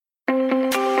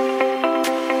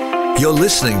You're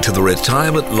listening to the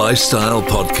Retirement Lifestyle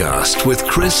Podcast with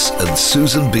Chris and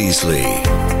Susan Beasley.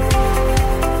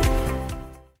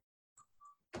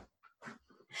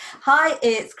 Hi,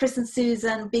 it's Chris and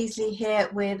Susan Beasley here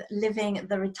with Living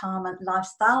the Retirement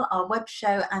Lifestyle, our web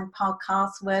show and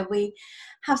podcast where we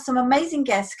have some amazing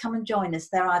guests come and join us.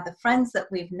 They're either friends that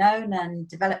we've known and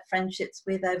developed friendships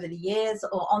with over the years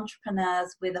or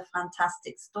entrepreneurs with a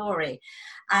fantastic story.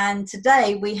 And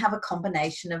today we have a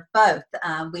combination of both.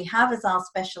 We have as our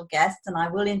special guest, and I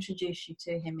will introduce you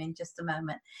to him in just a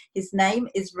moment. His name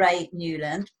is Ray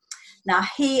Newland. Now,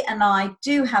 he and I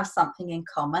do have something in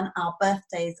common. Our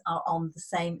birthdays are on the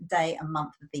same day and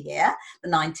month of the year, the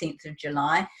 19th of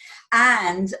July.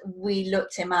 And we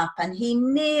looked him up and he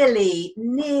nearly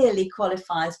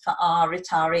qualifies for our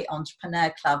Retiree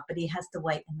Entrepreneur Club, but he has to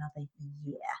wait another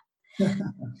year.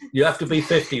 You have to be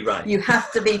 50, right? You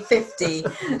have to be 50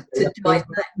 to join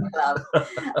that club.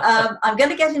 I'm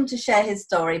going to get him to share his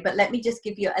story, but let me just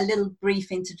give you a little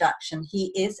brief introduction.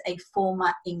 He is a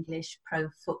former English pro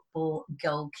football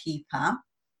goalkeeper,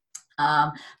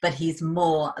 but he's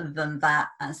more than that.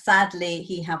 Sadly,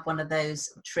 he had one of those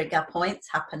trigger points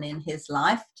happen in his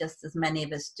life, just as many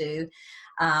of us do,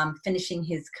 finishing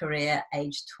his career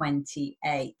age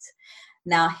 28.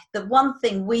 Now, the one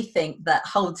thing we think that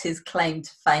holds his claim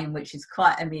to fame, which is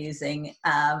quite amusing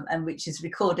and which is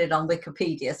recorded on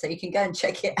Wikipedia, so you can go and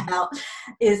check it out,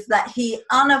 is that he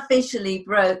unofficially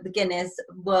broke the Guinness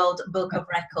World Book of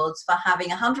Records for having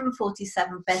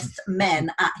 147 best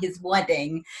men at his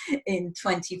wedding in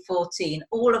 2014,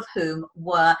 all of whom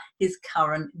were his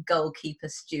current goalkeeper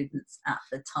students at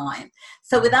the time.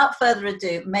 So without further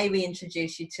ado, may we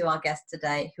introduce you to our guest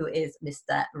today, who is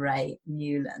Mr. Ray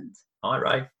Newland. Hi,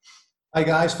 Ray. Hi,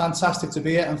 guys. Fantastic to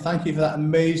be here, and thank you for that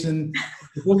amazing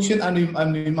introduction.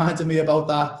 And reminded me about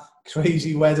that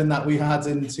crazy wedding that we had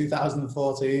in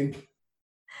 2014.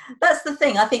 That's the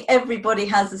thing. I think everybody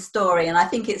has a story, and I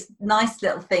think it's nice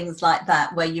little things like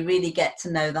that where you really get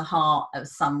to know the heart of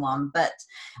someone. But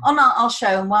on our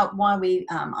show, and why we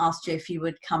asked you if you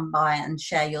would come by and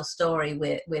share your story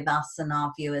with us and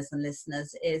our viewers and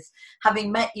listeners is,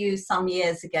 having met you some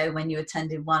years ago when you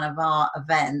attended one of our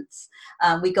events,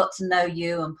 we got to know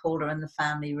you and Paula and the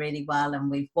family really well, and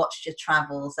we've watched your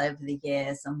travels over the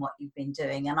years and what you've been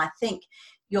doing. And I think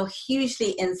you're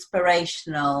hugely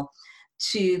inspirational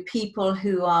to people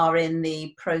who are in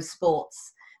the pro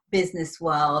sports business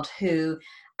world, who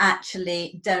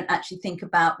don't actually think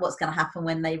about what's going to happen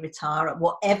when they retire at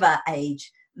whatever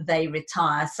age they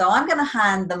retire. So I'm going to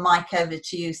hand the mic over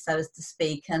to you, so as to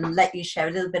speak, and let you share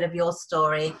a little bit of your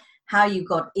story, how you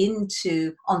got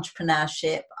into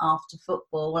entrepreneurship after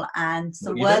football, and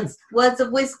some words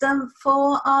of wisdom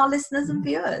for our listeners and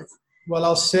viewers. Well,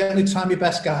 I'll certainly try my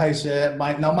best, guys.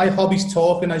 My hobby's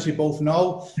talking, as you both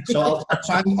know, so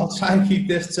I'll try and keep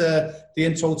this the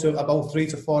intro to about 3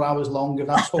 to 4 hours long. If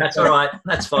that's okay. That's all right.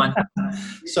 That's fine.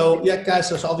 So yeah, guys.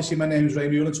 So obviously, my name is Ray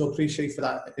Newland. So appreciate for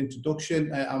that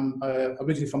introduction. I'm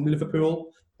originally from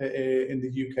Liverpool, in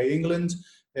the UK, England.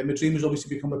 My dream was obviously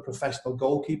to become a professional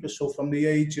goalkeeper. So from the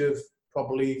age of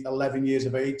probably 11 years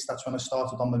of age, that's when I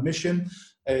started on the mission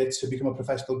to become a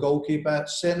professional goalkeeper.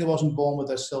 Certainly wasn't born with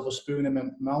a silver spoon in my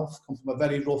mouth. Come from a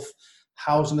very rough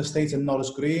housing estate in Norris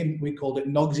Green. We called it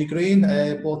Nogsy Green.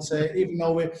 But even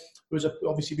though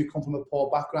obviously we come from a poor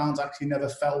background, I actually never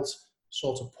felt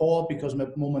sort of poor, because my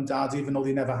mum and dad, even though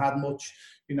they never had much,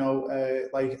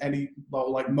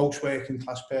 like most working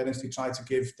class parents, they tried to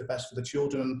give the best for the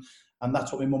children. And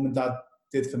that's what my mum and dad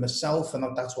did for myself,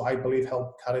 and that's what I believe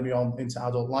helped carry me on into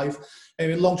adult life.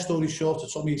 Anyway, long story short, it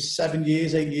took me 8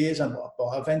 years, but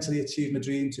I eventually achieved my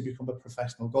dream to become a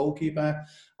professional goalkeeper.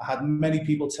 I had many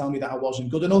people tell me that I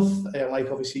wasn't good enough.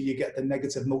 Obviously, you get the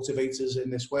negative motivators in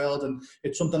this world, and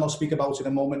it's something I'll speak about in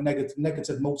a moment.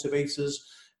 Negative motivators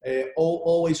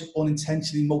always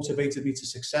unintentionally motivated me to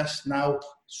success. Now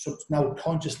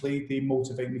consciously, they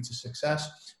motivate me to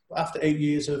success. But after 8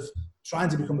 years of trying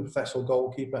to become a professional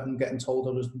goalkeeper and getting told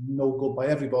I was no good by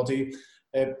everybody,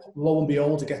 lo and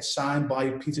behold, I get signed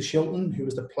by Peter Shilton, who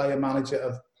was the player manager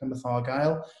of Plymouth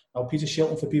Argyle. Now, Peter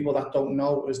Shilton, for people that don't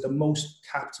know, is the most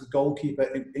capped goalkeeper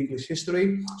in English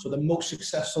history. So the most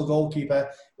successful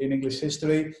goalkeeper in English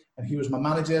history. And he was my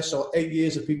manager. So 8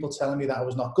 years of people telling me that I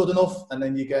was not good enough. And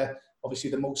then you get,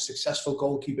 obviously, the most successful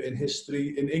goalkeeper in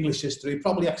history, in English history,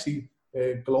 probably actually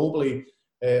globally,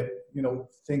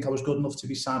 think I was good enough to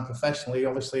be signed professionally.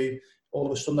 Obviously, all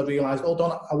of a sudden I realised,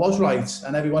 I was right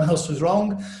and everyone else was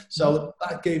wrong. So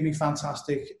that gave me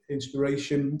fantastic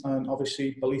inspiration and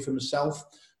obviously belief in myself.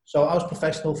 So I was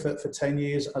professional for 10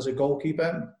 years as a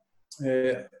goalkeeper.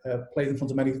 played in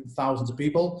front of many thousands of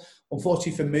people.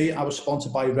 Unfortunately for me, I was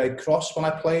sponsored by Red Cross when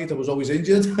I played. I was always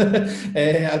injured.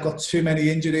 I got too many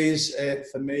injuries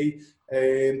for me.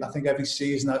 I think every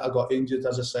season I got injured.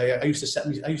 As I say, I used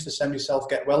to send myself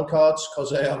get well cards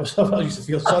because I used to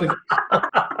feel sorry.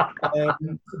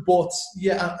 But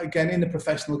yeah, again, in the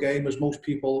professional game, as most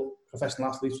people, professional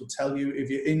athletes will tell you, if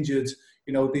you're injured,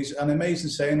 you know, there's an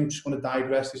amazing saying, I'm just going to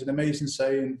digress, there's an amazing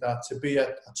saying that to be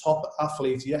a top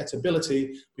athlete, yeah, it's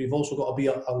ability, but you've also got to be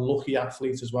a lucky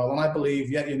athlete as well. And I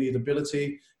believe, yeah, you need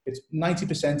ability. It's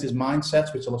 90% is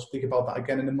mindset, which I'll speak about that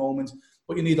again in a moment,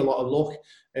 but you need a lot of luck.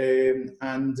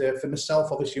 For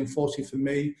myself, obviously, unfortunately for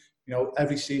me, you know,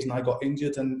 every season I got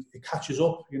injured and it catches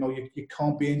up. You know, you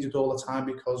can't be injured all the time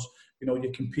because, you know,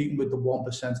 you're competing with the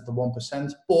 1% of the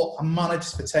 1%. But I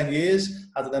managed for 10 years,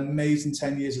 had an amazing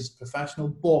 10 years as a professional.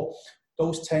 But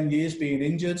those 10 years being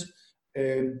injured,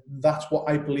 that's what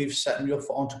I believe set me up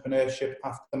for entrepreneurship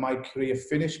after my career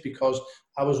finished, because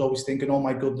I was always thinking, oh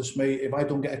my goodness me, if I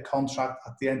don't get a contract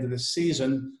at the end of the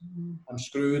season, I'm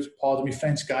screwed. Pardon me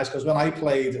French, guys, because when I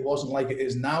played, it wasn't like it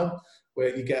is now,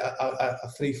 where you get a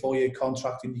 3-4 year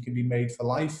contract and you can be made for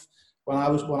life. When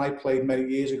I played many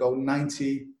years ago,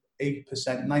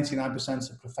 99%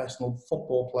 of professional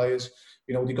football players,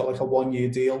 you know, they got like a 1 year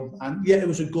deal. And yeah, it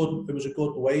was a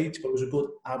good wage, but it was a good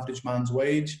average man's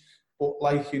wage. But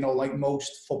like, you know, like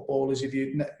most footballers, if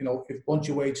once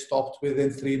your wage stopped within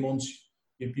 3 months,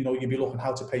 you'd be looking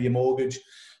how to pay your mortgage.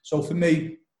 So for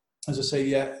me, as I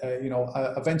say, I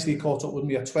eventually caught up with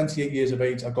me at 28 years of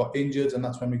age. I got injured, and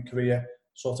that's when my career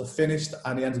sort of finished.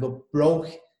 And I ended up broke,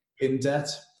 in debt,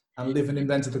 and living in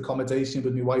rented accommodation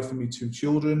with my wife and my 2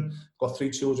 children. Got 3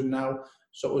 children now.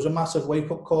 So it was a massive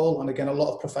wake-up call. And again, a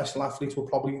lot of professional athletes will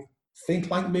probably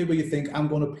think like me, where you think, I'm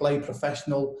going to play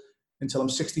professional until I'm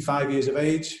 65 years of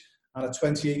age. And at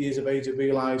 28 years of age, I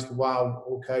realised, wow,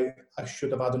 okay, I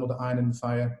should have had another iron in the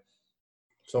fire.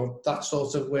 So that's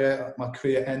sort of where my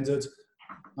career ended.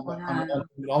 Wow. And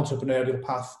the entrepreneurial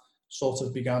path sort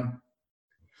of began.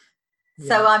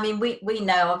 So, I mean, we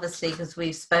know, obviously, because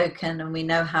we've spoken and we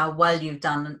know how well you've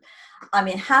done. I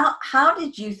mean, how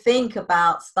did you think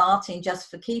about starting Just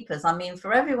for Keepers? I mean,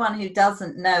 for everyone who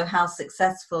doesn't know how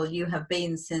successful you have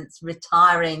been since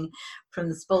retiring from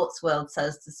the sports world, so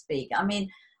to speak, I mean,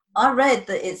 I read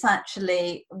that it's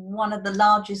actually one of the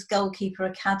largest goalkeeper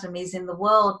academies in the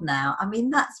world now. I mean,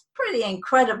 that's pretty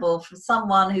incredible for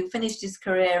someone who finished his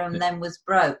career and then was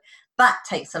broke. That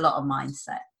takes a lot of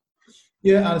mindset.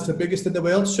 Yeah, and it's the biggest in the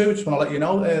world, Sue. Just want to let you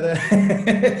know.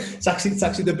 It's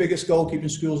actually the biggest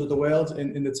goalkeeping schools of the world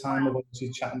in the time of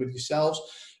obviously chatting with yourselves.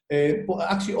 But it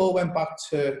actually all went back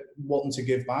to wanting to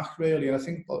give back, really. And I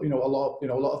think a lot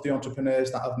of the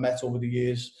entrepreneurs that I've met over the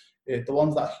years, the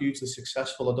ones that are hugely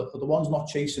successful are the ones not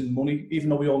chasing money, even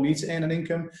though we all need to earn an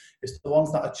income. It's the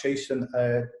ones that are chasing,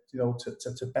 to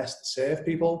best serve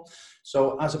people.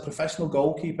 So as a professional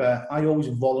goalkeeper, I always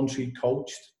voluntarily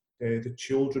coached the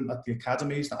children at the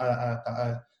academies that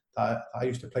I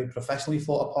used to play professionally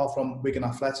for, apart from Wigan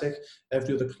Athletic.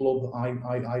 Every other club, I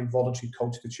voluntarily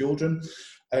coached the children.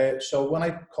 So when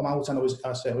I come out and I was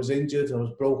injured, I was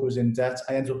broke, I was in debt,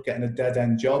 I ended up getting a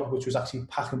dead-end job, which was actually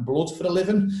packing blood for a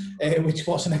living, which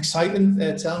wasn't exciting,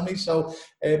 tell me. So,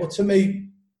 but to me,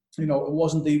 it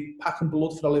wasn't the packing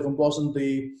blood for a living, wasn't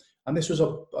the, and this was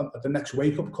the next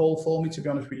wake-up call for me, to be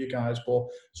honest with you guys. But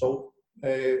so,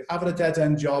 having a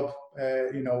dead-end job,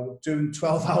 doing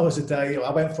 12 hours a day,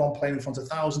 I went from playing in front of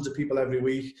thousands of people every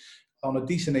week on a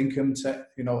decent income to,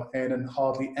 earning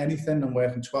hardly anything and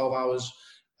working 12 hours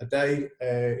a day,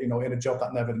 in a job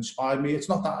that never inspired me. It's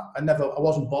not that I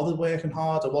wasn't bothered working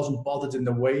hard. I wasn't bothered in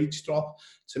the wage drop.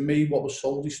 To me, what was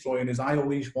soul destroying is I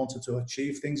always wanted to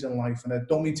achieve things in life. And I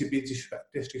don't mean to be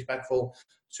disrespectful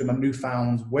to my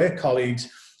newfound work colleagues.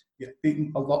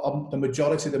 The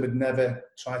majority of them had never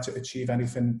tried to achieve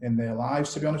anything in their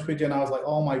lives, to be honest with you. And I was like,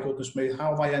 oh my goodness me, how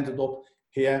have I ended up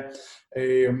here?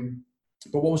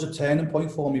 But what was a turning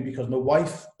point for me? Because my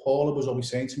wife, Paula, was always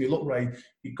saying to me, look, Ray,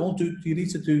 you need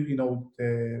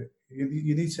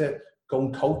to go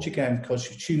and coach again, because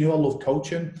she knew I loved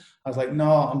coaching. I was like,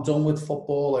 no, I'm done with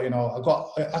football. I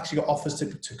actually got offers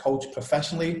to coach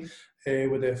professionally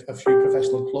with a few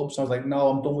professional clubs. I was like, no,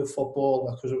 I'm done with football,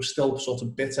 because I was still sort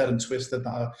of bitter and twisted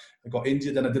that I got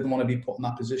injured and I didn't want to be put in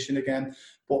that position again.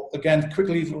 But again,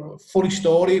 quickly, funny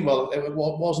story. Well, it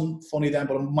wasn't funny then,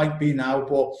 but it might be now.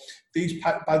 But these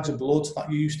bags of blood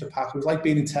that you used to pack, it was like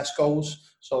being in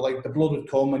Tesco's. So like the blood would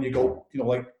come and you go,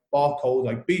 like barcode,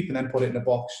 like beep, and then put it in a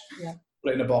box. Yeah.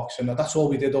 Put it in a box, and that's all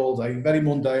we did all day. Very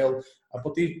mundane.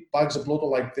 But these bags of blood are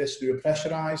like this. They were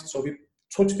pressurized, so if you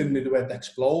touched them, they would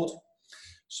explode.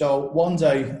 So one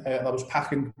day I was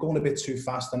packing, going a bit too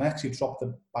fast, and I actually dropped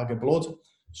a bag of blood.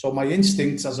 So my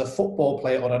instinct as a football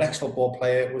player or an ex-football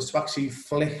player was to actually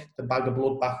flick the bag of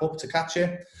blood back up to catch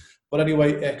it. But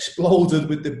anyway, it exploded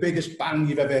with the biggest bang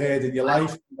you've ever heard in your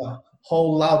life. The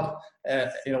whole lab,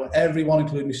 everyone,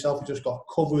 including myself, just got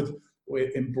covered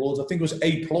in blood. I think it was A+,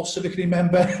 if you can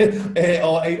remember, I think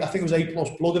it was A+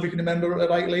 blood, if you can remember it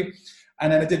rightly.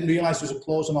 And then I didn't realise there was a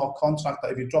clause in our contract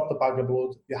that if you dropped a bag of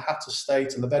blood, you had to stay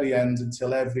till the very end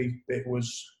until every bit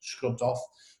was scrubbed off.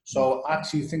 So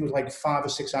actually, I think it was like 5 or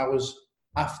 6 hours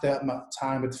after my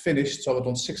time had finished. So I'd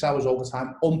done 6 hours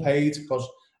overtime, unpaid, because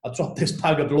I dropped this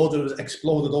bag of blood. It was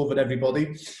exploded over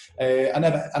everybody. I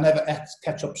never ate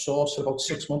ketchup sauce for about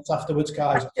 6 months afterwards,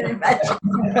 guys.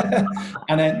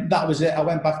 And then that was it. I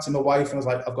went back to my wife and I was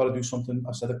like, I've got to do something.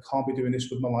 I said, I can't be doing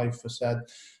this with my life. I said,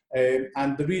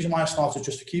 and the reason why I started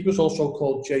Just to Keep Us, also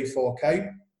called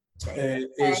J4K,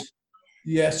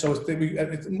 so a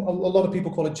lot of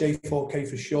people call it J4K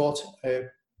for short.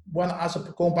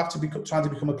 Going back to trying to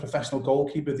become a professional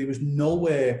goalkeeper, there was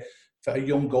nowhere for a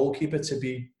young goalkeeper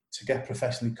to get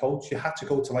professionally coached. You had to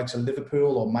go to like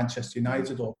Liverpool or Manchester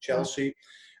United or Chelsea.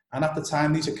 And at the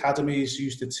time, these academies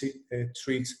used to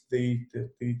treat the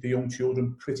young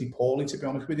children pretty poorly, to be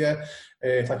honest with you.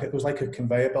 It was like a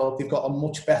conveyor belt. They've gotten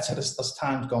much better as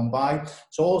time's gone by.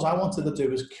 So all I wanted to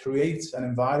do was create an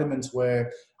environment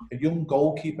where a young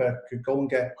goalkeeper could go and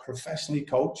get professionally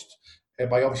coached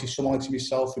by obviously someone like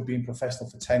myself who'd been professional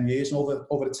for 10 years. And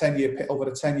over a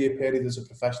 10-year period as a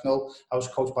professional, I was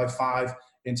coached by 5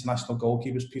 international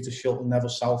goalkeepers: Peter Shilton, Neville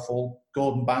Southall,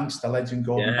 Gordon Banks, the legend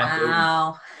Gordon Banks.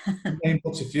 Wow. Name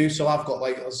but a few. So I've got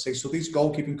so these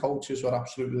goalkeeping coaches were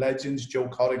absolute legends: Joe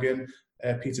Corrigan,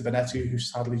 Peter Bonetti, who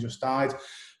sadly just died.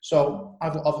 So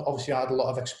I've obviously had a lot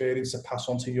of experience to pass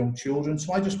on to young children.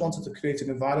 So I just wanted to create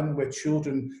an environment where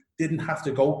children didn't have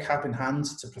to go cap in hand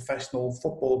to professional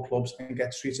football clubs and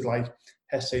get treated like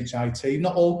SHIT.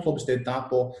 Not all clubs did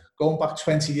that, but going back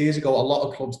 20 years ago, a lot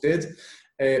of clubs did.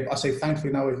 I say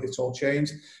thankfully now it's all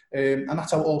changed. And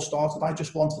that's how it all started. I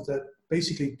just wanted to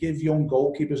basically give young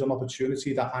goalkeepers an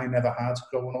opportunity that I never had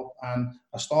growing up. And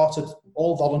I started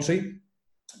all voluntary,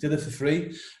 did it for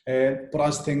free. But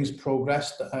as things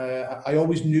progressed, I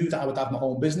always knew that I would have my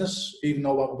own business, even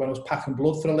though when I was packing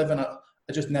blood for a living, I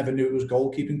just never knew it was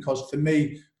goalkeeping, because for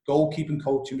me, goalkeeping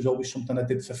coaching was always something I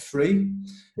did for free.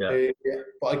 Yeah.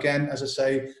 But again, as I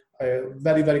say,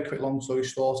 very, very quick, long story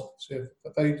short.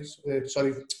 Put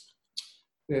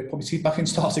my teeth back in,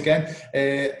 start again.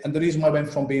 And the reason why I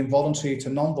went from being voluntary to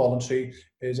non-voluntary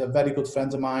is a very good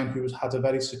friend of mine who had a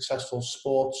very successful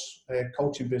sports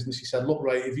coaching business. He said, look,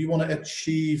 Ray, if you want to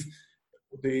achieve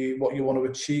what you want to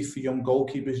achieve for young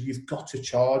goalkeepers, you've got to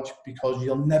charge, because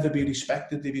you'll never be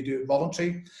respected if you do it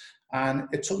voluntary. And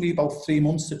it took me about 3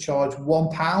 months to charge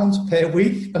 £1 per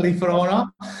week, believe it or not.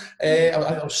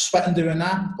 I was sweating doing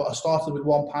that, but I started with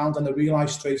 £1, and I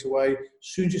realised straight away, as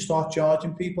soon as you start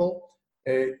charging people,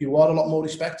 you are a lot more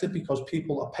respected, because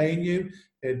people are paying you,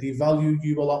 they value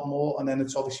you a lot more, and then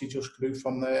it's obviously just grew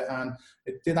from there. And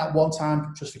it did that one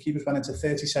time. Just for Keepers went into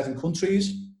 37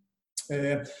 countries,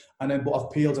 and then but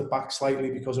I've peeled it back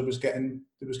slightly because it was getting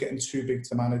too big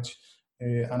to manage.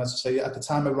 And as I say, at the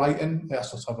time of writing,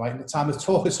 the time of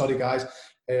talking, sorry guys,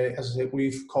 as I say,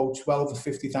 we've coached well over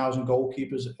 50,000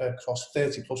 goalkeepers across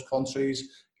 30 plus countries,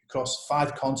 across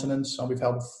 5 continents, and we've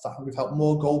helped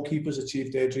more goalkeepers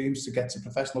achieve their dreams to get to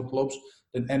professional clubs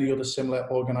than any other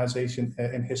similar organisation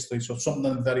in history. So it's something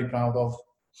I'm very proud of.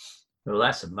 Well,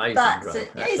 that's amazing.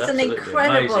 It's an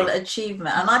incredible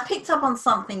achievement. And I picked up on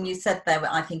something you said there,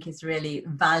 that I think is really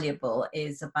valuable,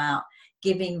 is about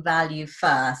giving value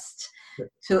first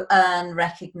to earn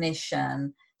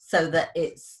recognition, so that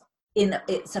it's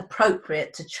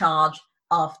appropriate to charge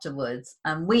afterwards.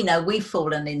 And we know we've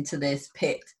fallen into this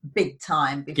pit big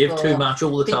time before. Give too much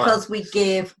all the time. Because we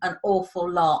give an awful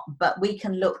lot, but we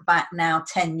can look back now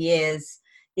 10 years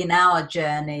in our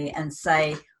journey and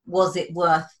say, was it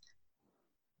worth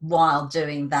while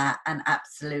doing that? And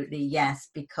absolutely yes,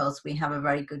 because we have a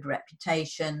very good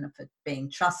reputation for being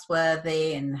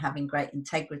trustworthy and having great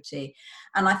integrity.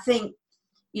 And I think,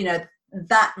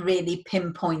 that really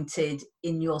pinpointed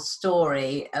in your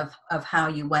story of how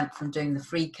you went from doing the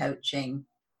free coaching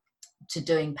to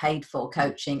doing paid for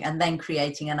coaching, and then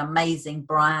creating an amazing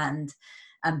brand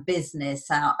and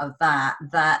business out of that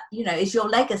is your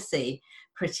legacy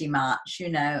pretty much,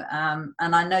 and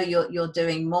I know you're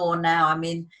doing more now. I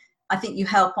mean, I think you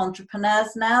help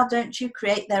entrepreneurs now, don't you,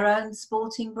 create their own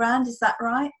sporting brand? Is that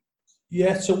right?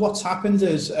 Yeah, so what's happened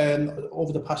is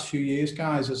over the past few years,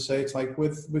 guys, I say it's like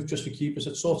with Just for Keepers,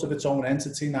 it's sort of its own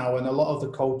entity now, and a lot of the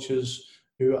coaches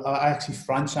who I actually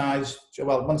franchised.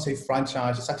 Well, when I say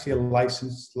franchise, it's actually a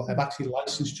license. I've actually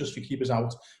licensed Just for Keepers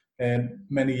out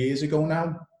many years ago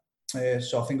now.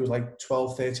 So I think it was like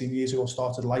 12, 13 years ago,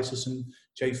 started licensing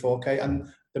J4K.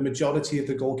 And the majority of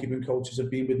the goalkeeping coaches have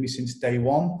been with me since day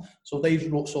one. So they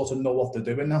sort of know what they're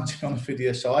doing now, to be honest with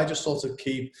you. So I just sort of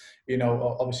keep, you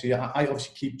know, obviously, I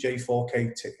obviously keep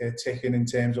J4K ticking in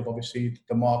terms of obviously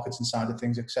the marketing side of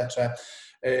things, etc.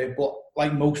 But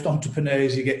like most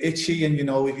entrepreneurs, you get itchy and, you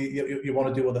know, you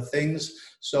want to do other things.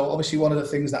 So obviously one of the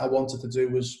things that I wanted to do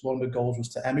was, one of the goals was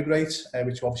to emigrate,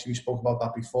 which obviously we spoke about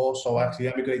that before. So I actually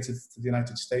emigrated to the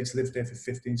United States, lived there for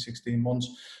 15, 16 months,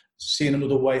 seeing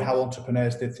another way how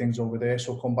entrepreneurs did things over there.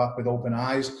 So come back with open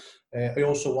eyes. I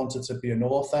also wanted to be an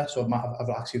author. So I've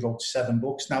actually wrote 7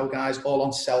 books now, guys, all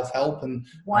on self-help. And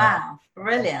wow,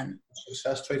 brilliant.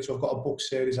 Success traits. So I've got a book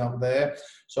series out there.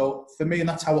 So for me, and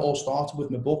that's how it all started with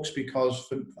my books,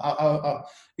 because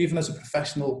even as a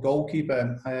professional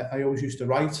goalkeeper, I always used to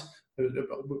write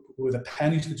with a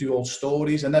pen. I used to do old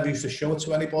stories. I never used to show it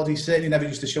to anybody. Certainly never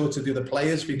used to show it to the other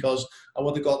players, because I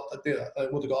would have got a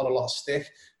lot of stick.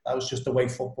 That was just the way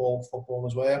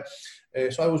footballers were.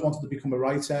 So I always wanted to become a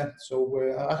writer. So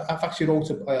I've actually wrote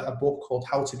a book called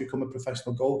How to Become a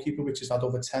Professional Goalkeeper, which has had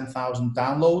over 10,000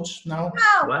 downloads now.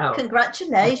 Wow.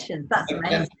 Congratulations. That's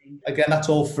amazing. Again, that's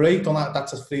all free.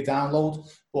 That's a free download.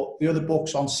 But the other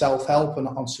books on self-help and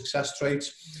on success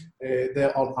traits,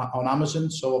 they're on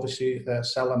Amazon. So obviously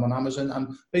sell them on Amazon.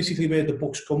 And basically where the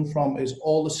books come from is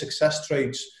all the success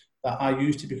traits that I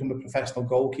use to become a professional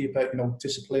goalkeeper. You know,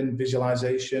 discipline,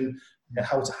 visualization,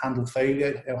 how to handle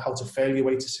failure, you know, how to fail your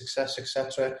way to success,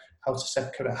 etc.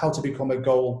 How to become a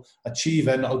goal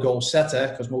achiever, not a goal setter,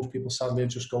 because most people sadly are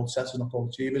just goal setters, not goal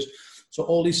achievers. So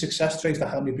all these success traits that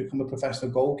helped me become a professional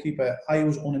goalkeeper, I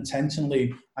moved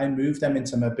them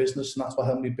into my business, and that's what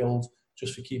helped me build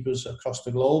Just for Keepers across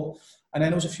the globe. And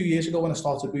then it was a few years ago when I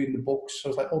started reading the books, I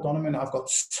was like, hold on a minute, I've got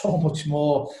so much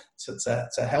more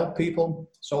to help people.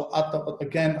 So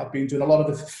again, I've been doing a lot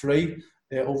of it for free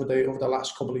over the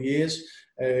last couple of years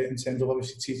in terms of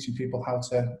obviously teaching people how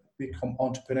to become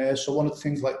entrepreneurs. So one of the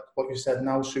things, like what you said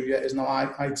now, Suya, is now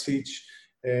I teach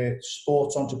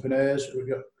sports entrepreneurs,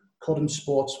 current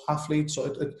sports athletes,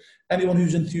 so anyone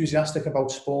who's enthusiastic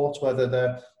about sports, whether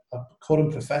they're a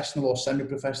current professional or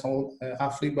semi-professional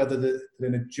athlete, whether they're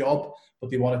in a job, but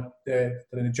they're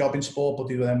in a job in sport, but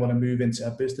they then want to move into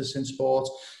a business in sport,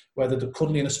 whether they're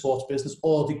currently in a sports business,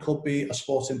 or they could be a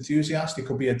sports enthusiast. They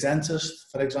could be a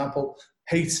dentist, for example,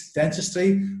 hates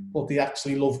dentistry, but they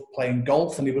actually love playing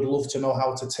golf, and they would love to know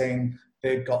how to turn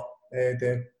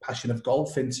their passion of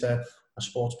golf into a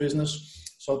sports business.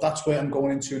 So that's where I'm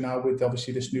going into now with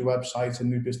obviously this new website and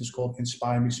new business called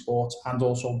Inspire Me Sports, and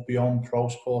also Beyond Pro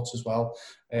Sports as well.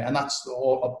 And that's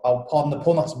all about, pardon the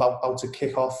pun, that's about to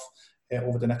kick off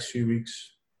over the next few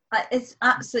weeks. It's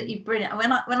absolutely brilliant.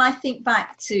 When I think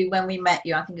back to when we met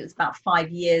you, I think it was about 5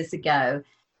 years ago,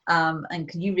 and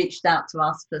you reached out to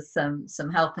us for some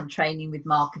help and training with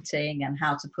marketing and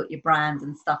how to put your brand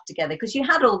and stuff together, because you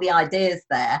had all the ideas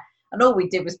there. And all we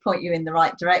did was point you in the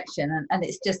right direction. And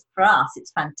it's just, for us,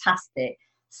 it's fantastic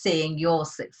seeing your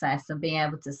success and being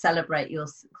able to celebrate your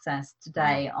success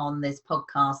today on this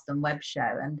podcast and web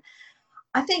show. And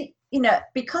I think, you know,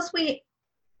 because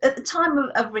at the time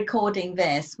of recording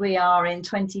this, we are in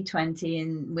 2020,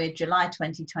 and we're July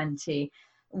 2020.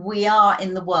 We are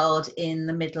in the world in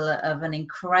the middle of an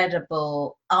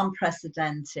incredible,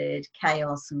 unprecedented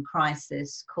chaos and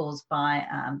crisis caused by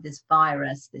this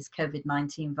virus, this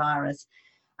COVID-19 virus.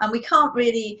 And we can't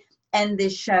really end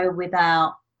this show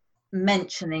without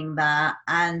mentioning that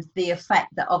and the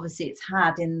effect that obviously it's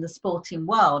had in the sporting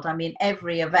world. I mean,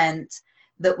 every event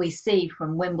that we see,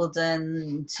 from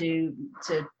Wimbledon to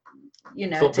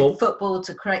football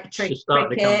to cricket, to come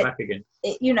back again.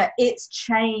 It's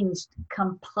changed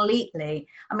completely.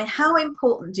 I mean, how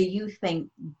important do you think,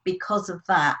 because of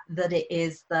that it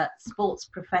is that sports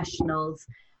professionals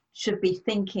should be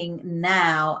thinking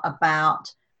now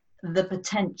about the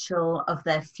potential of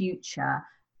their future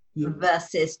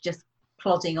versus just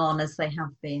plodding on as they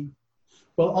have been?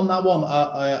 Well, on that one,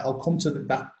 I'll come to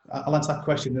that. I'll answer that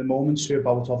question in a moment, Sue,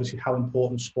 about obviously how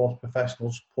important sports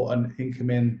professionals put an income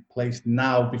in place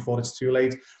now before it's too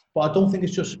late. But I don't think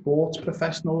it's just sports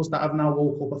professionals that have now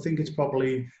woke up. I think it's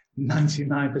probably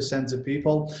 99% of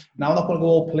people. Now, I'm not going to go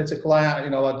all political. I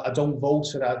don't vote,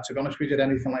 to be honest with you,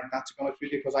 anything like that, to be honest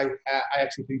with you, because I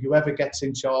actually think whoever gets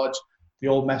in charge, they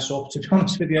all mess up, to be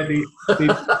honest with you.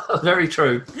 Very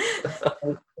true.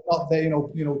 Not there,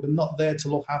 they're not there to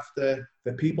look after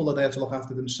the people. They're there to look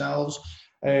after themselves.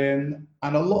 And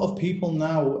a lot of people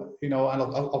now, you know, and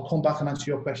I'll come back and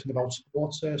answer your question about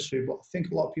sports, Sue, but I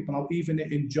think a lot of people now, even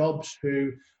in jobs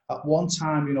who at one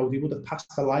time, you know, they would have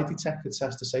passed the lie detector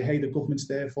test to say, hey, the government's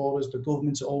there for us, the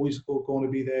government's always going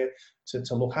to be there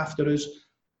to look after us.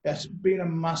 It's been a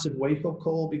massive wake-up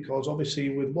call, because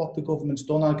obviously with what the government's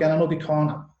done, and again, I know they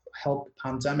can't help the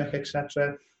pandemic,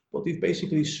 etc., but they've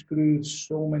basically screwed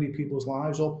so many people's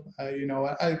lives up. You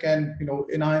know, again, you know,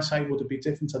 in hindsight, would it be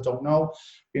different? I don't know.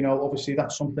 You know, obviously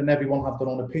that's something everyone have their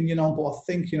own opinion on, but I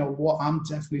think, you know, what I'm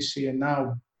definitely seeing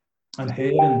now and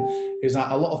hearing is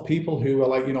that a lot of people who are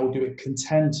like, you know, do it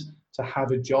content to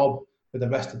have a job for the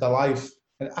rest of their life.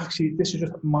 And actually, this is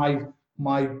just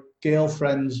my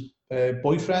girlfriend's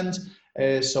boyfriend,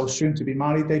 so soon to be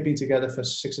married. They've been together for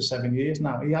 6 or 7 years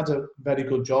now. He had a very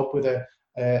good job with a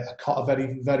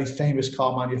very, very famous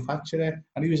car manufacturer,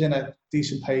 and he was in a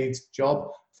decent paid job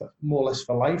for more or less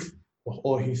for life,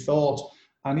 or he thought.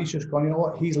 And he's just gone, you know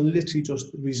what, he's literally just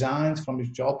resigned from his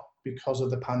job because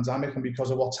of the pandemic and because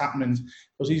of what's happening,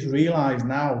 because he's realised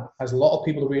now, as a lot of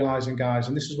people are realising, guys,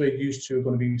 and this is where used to are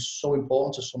going to be so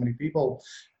important to so many people,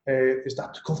 is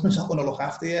that the government's not going to look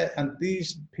after you. And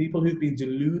these people who've been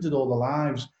deluded all their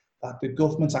lives that the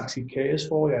government actually cares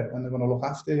for you and they're going to look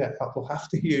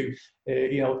after you,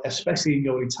 you know, especially in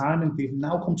your retirement, they've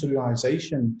now come to the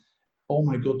realisation, oh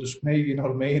my goodness me, you know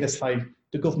what I mean? It's like,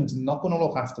 the government's not going to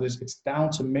look after us. It's down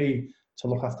to me to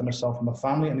look after myself and my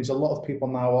family. And there's a lot of people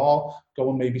now are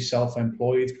going maybe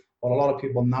self-employed, or a lot of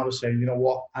people now are saying, you know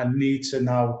what, I need to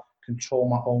now control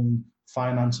my own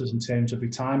finances in terms of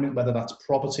retirement, whether that's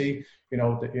property, you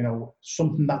know,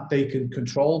 something that they can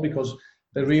control, because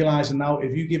they're realizing now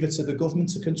if you give it to the government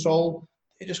to control,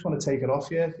 they're just going to take it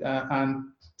off you. And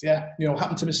yeah, you know,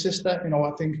 happened to my sister, you know,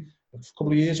 I think a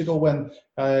couple of years ago when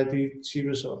she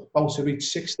was about to reach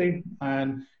 60,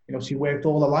 and you know, she worked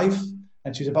all her life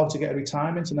and she's about to get a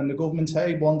retirement, and then the government,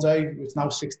 hey, one day it's now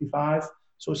 65.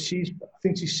 So I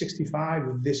think she's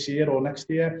 65 this year or next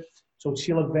year. So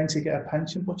she'll eventually get a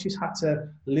pension, but she's had to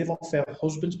live off her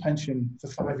husband's pension for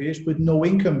 5 years with no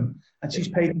income, and she's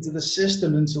paid into the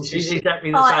system until she's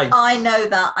exactly the same. I know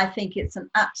that. I think it's an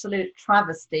absolute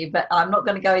travesty, but I'm not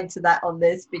going to go into that on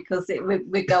this because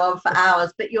we go on for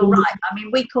hours. But you're right. I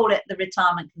mean, we call it the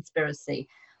retirement conspiracy.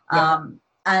 Yeah.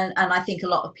 And I think a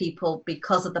lot of people,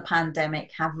 because of the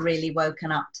pandemic, have really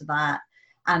woken up to that.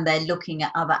 And they're looking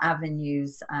at other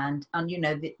avenues, and you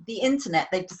know, the internet,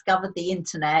 they've discovered the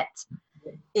internet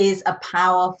is a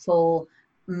powerful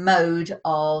mode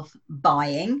of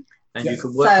buying. And you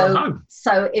can work from home.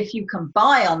 So if you can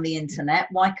buy on the internet,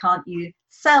 why can't you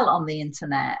sell on the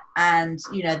internet? And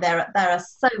you know, there are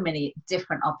so many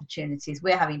different opportunities.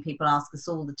 We're having people ask us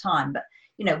all the time, but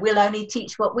you know, we'll only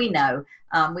teach what we know.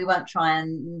 We won't try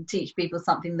and teach people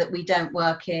something that we don't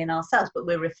work in ourselves, but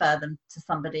we'll refer them to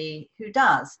somebody who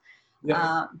does.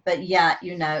 Yeah. But yeah,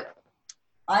 you know,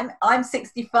 I'm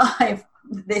 65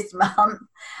 this month,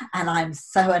 and I'm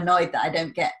so annoyed that I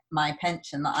don't get my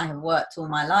pension that I have worked all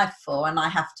my life for, and I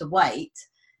have to wait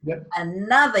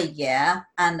another year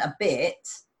and a bit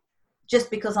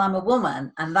just because I'm a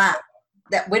woman, and that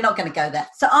we're not going to go there.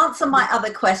 So answer my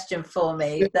other question for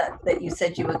me that you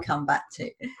said you would come back to.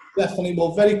 Definitely.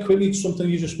 Well, very quickly, something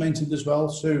you just mentioned as well,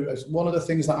 Sue. One of the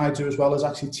things that I do as well is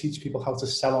actually teach people how to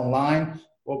sell online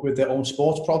with their own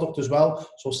sports product as well.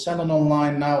 So selling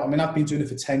online now, I mean, I've been doing it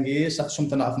for 10 years. That's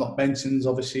something that I've not mentioned,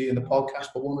 obviously, in the podcast,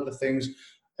 but one of the things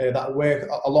that I work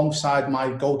alongside my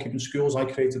goalkeeping schools, I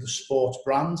created a sports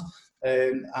brand,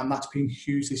 and that's been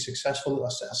hugely successful. I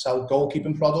sell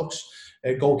goalkeeping products,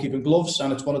 goalkeeping gloves,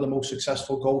 and it's one of the most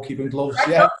successful goalkeeping gloves.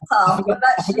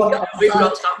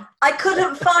 I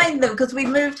couldn't find them because we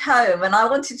moved home, and I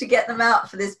wanted to get them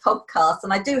out for this podcast,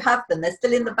 and I do have them. They're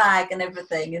still in the bag and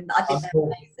everything, and I think they're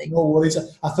amazing. No worries.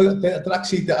 I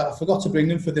forgot to bring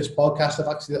them for this podcast. I've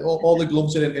actually all the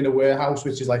gloves are in a warehouse,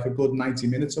 which is like a good 90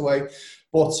 minutes away.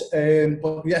 But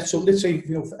yeah, so literally,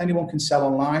 you know, anyone can sell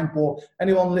online. But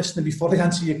anyone listening, before I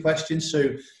answer your question,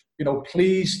 Sue, you know,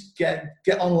 please get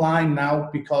online now,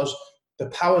 because the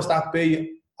powers that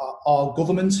be, our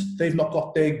government, they've not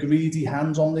got their greedy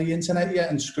hands on the internet yet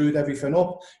and screwed everything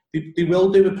up. They will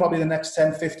do it probably the next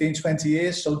 10, 15, 20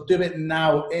 years. So do it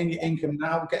now, earn your income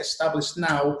now, get established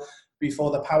now,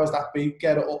 before the powers that be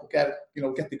get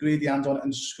the greedy hands on it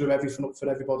and screw everything up for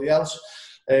everybody else.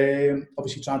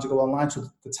 obviously trying to go online. So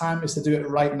the time is to do it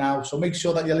right now. So make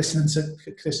sure that you're listening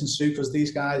to Chris and Sue, because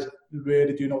these guys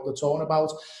really do know what they're talking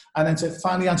about. And then to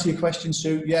finally answer your question,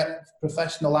 Sue, yeah,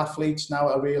 professional athletes now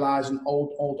are realising,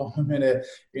 hold on a minute,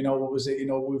 what was it?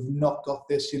 We've not got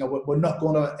this, we're not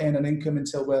going to earn an income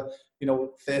until we're,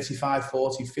 35,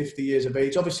 40, 50 years of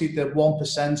age. Obviously, the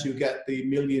 1% who get the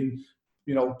million,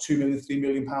 2 million, 3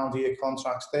 million pound a year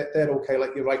contracts, they're okay,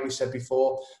 like you rightly said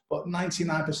before. But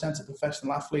 99% of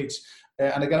professional athletes,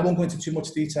 and again, I won't go into too much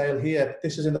detail here.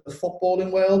 This is in the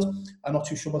footballing world. I'm not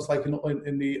too sure what's like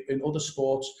in other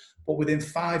sports, but within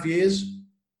 5 years,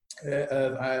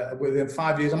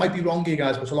 I might be wrong here,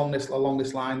 guys, but along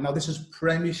this line. Now, this is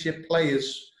Premiership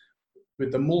players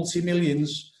with the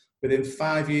multi-millions. Within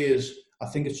 5 years, I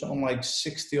think it's something like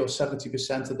 60 or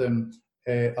 70% of them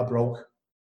are broke.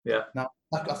 Yeah. Now,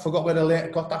 I forgot where I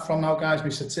got that from now, guys. My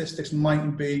statistics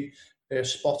mightn't be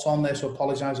spot on there, so I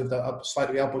apologise if they're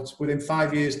slightly out. But within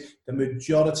 5 years, the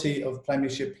majority of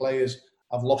Premiership players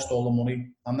have lost all the money.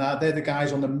 And they're the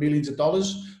guys on the millions of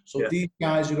dollars. So these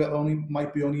guys who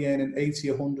might be only earning 80,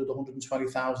 100,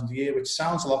 120,000 a year, which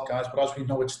sounds a lot, guys, but as we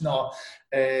know, it's not.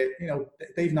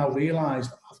 They've now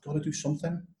realised, I've got to do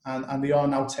something. And they are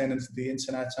now turning to the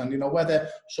internet. And, whether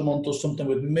someone does something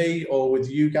with me or with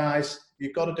you guys,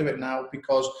 you've got to do it now,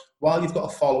 because while you've got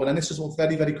a following, and this is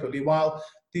very, very quickly, while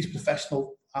these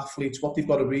professional athletes, what they've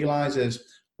got to realise is,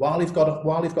 while they've got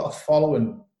a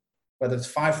following, whether it's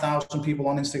 5,000 people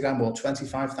on Instagram or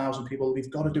 25,000 people,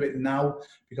 they've got to do it now,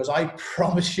 because I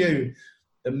promise you,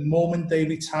 the moment they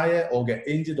retire or get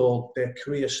injured or their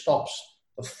career stops,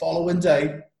 the following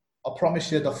day, I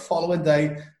promise you, the following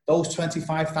day, those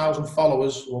 25,000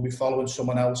 followers will be following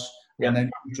someone else. Yeah, and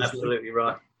then absolutely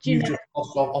right. You've just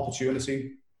lost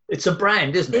opportunity. It's a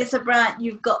brand, isn't it? It's a brand.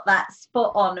 You've got that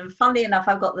spot on. And funnily enough,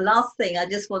 I've got the last thing I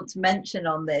just want to mention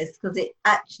on this, because it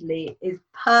actually is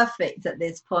perfect at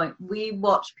this point. We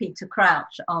watched Peter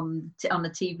Crouch on a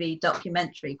TV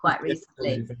documentary quite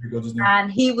recently.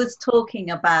 And he was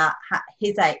talking about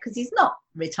his age, because he's not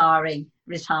retirement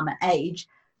age.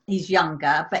 He's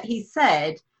younger. But he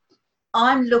said,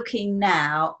 I'm looking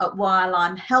now at while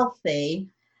I'm healthy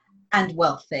and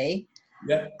wealthy,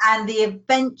 and the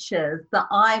adventures that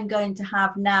I'm going to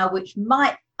have now, which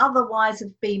might otherwise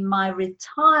have been my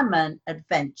retirement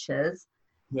adventures.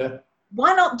 Yeah.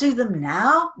 Why not do them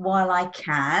now while I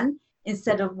can,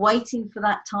 instead of waiting for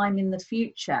that time in the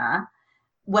future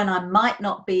when I might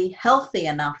not be healthy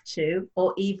enough to,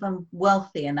 or even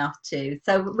wealthy enough to.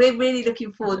 So we're really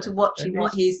looking forward to watching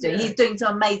what he's doing. He's doing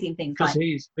some amazing things.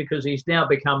 Because he's now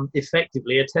become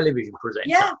effectively a television presenter.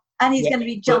 Yeah. And he's going to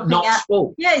be jumping out.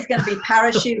 Sport. Yeah, he's going to be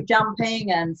parachute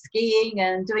jumping and skiing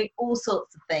and doing all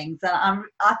sorts of things. And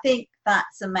I think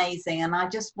that's amazing. And I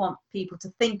just want people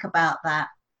to think about that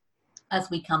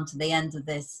as we come to the end of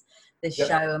this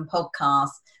show and podcast,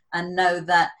 and know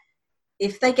that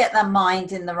if they get their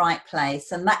mind in the right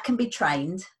place, and that can be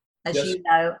trained, as you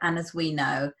know, and as we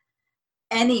know,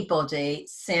 anybody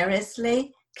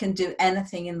seriously can do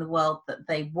anything in the world that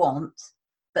they want,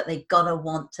 but they got to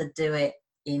want to do it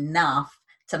enough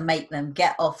to make them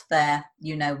get off their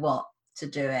to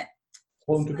do it.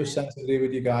 100% agree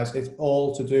with you guys. It's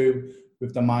all to do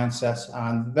with the mindset,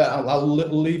 and I'll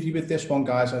leave you with this one,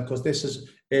 guys, because this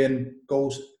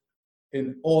goes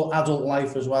in all adult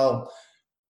life as well.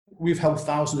 We've helped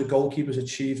thousands of goalkeepers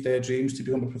achieve their dreams to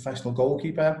become a professional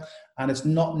goalkeeper, and it's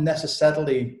not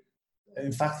necessarily,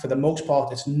 in fact, for the most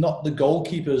part, it's not the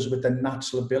goalkeepers with the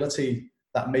natural ability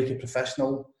that make it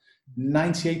professional.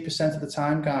 98% of the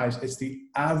time, guys, it's the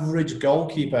average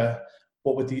goalkeeper,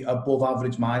 but with the above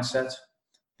average mindset.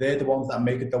 They're the ones that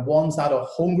make it. The ones that are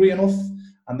hungry enough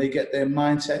and they get their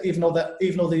mindset, even though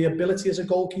the ability as a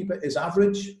goalkeeper is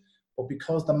average, but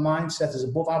because the mindset is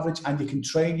above average, and you can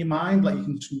train your mind, like you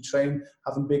can train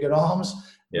having bigger arms.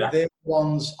 Yeah. They're the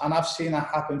ones, and I've seen that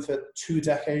happen for 2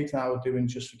 decades now, doing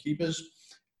Just for Keepers.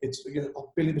 It's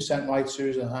 1,000,000% right,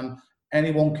 Susan, and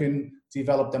anyone can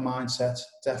develop their mindset,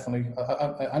 definitely.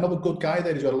 I know a good guy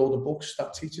there who's got a load of books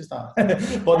that teaches that.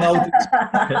 But no,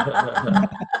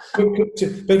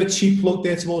 bit of a cheap plug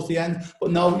there towards the end.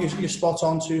 But no, you're spot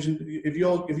on, Susan. If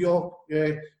your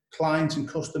clients and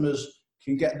customers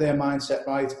can get their mindset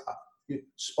right,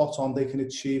 spot on, they can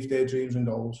achieve their dreams and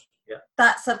goals. Yeah.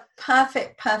 That's a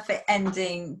perfect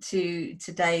ending to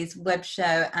today's web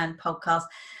show and podcast.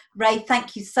 Ray,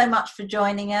 thank you so much for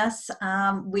joining us.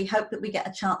 We hope that we get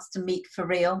a chance to meet for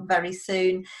real very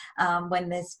soon when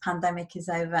this pandemic is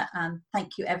over. And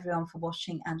thank you everyone for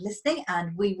watching and listening.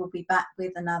 And we will be back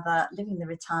with another Living the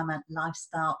Retirement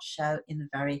Lifestyle show in the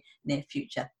very near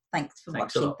future. Thanks for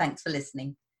watching. Thanks for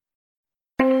listening.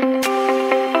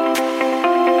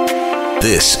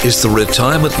 This is the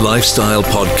Retirement Lifestyle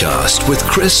Podcast with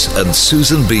Chris and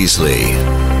Susan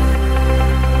Beasley.